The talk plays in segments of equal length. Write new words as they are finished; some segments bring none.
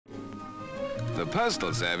The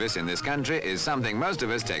postal service in this country is something most of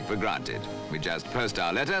us take for granted. We just post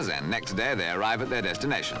our letters and next day they arrive at their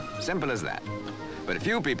destination. Simple as that. But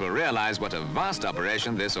few people realize what a vast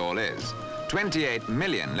operation this all is. 28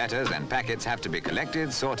 million letters and packets have to be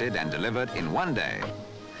collected, sorted and delivered in one day.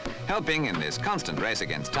 Helping in this constant race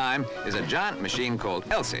against time is a giant machine called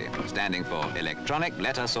ELSI, standing for Electronic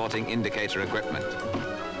Letter Sorting Indicator Equipment.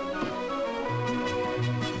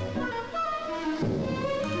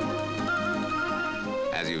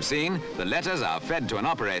 As you've seen, the letters are fed to an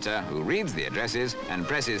operator who reads the addresses and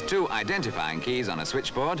presses 2 identifying keys on a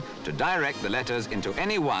switchboard to direct the letters into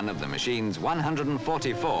any one of the machine's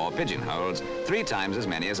 144 pigeonholes, 3 times as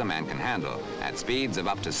many as a man can handle, at speeds of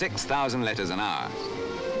up to 6,000 letters an hour.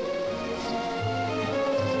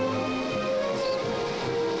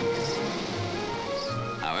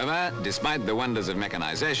 However, despite the wonders of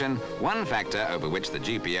mechanization, one factor over which the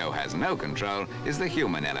GPO has no control is the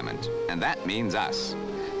human element, and that means us,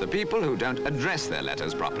 the people who don't address their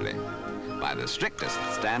letters properly. By the strictest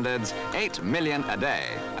standards, 8 million a day,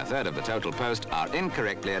 a third of the total post, are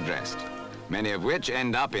incorrectly addressed, many of which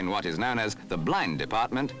end up in what is known as the blind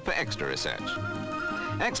department for extra research.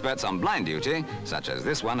 Experts on blind duty, such as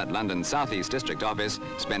this one at London's South East District Office,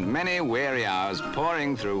 spend many weary hours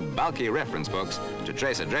poring through bulky reference books to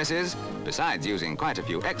trace addresses, besides using quite a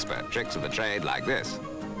few expert tricks of the trade like this.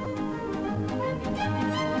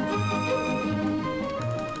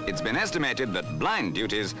 It's been estimated that blind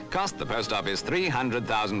duties cost the Post Office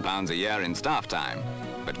 £300,000 a year in staff time.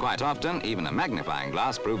 But quite often, even a magnifying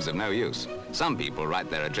glass proves of no use. Some people write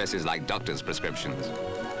their addresses like doctors' prescriptions.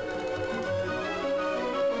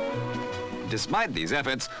 Despite these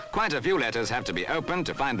efforts, quite a few letters have to be opened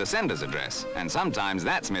to find the sender's address, and sometimes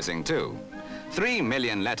that's missing too. 3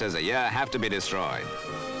 million letters a year have to be destroyed.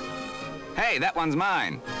 Hey, that one's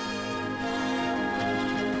mine.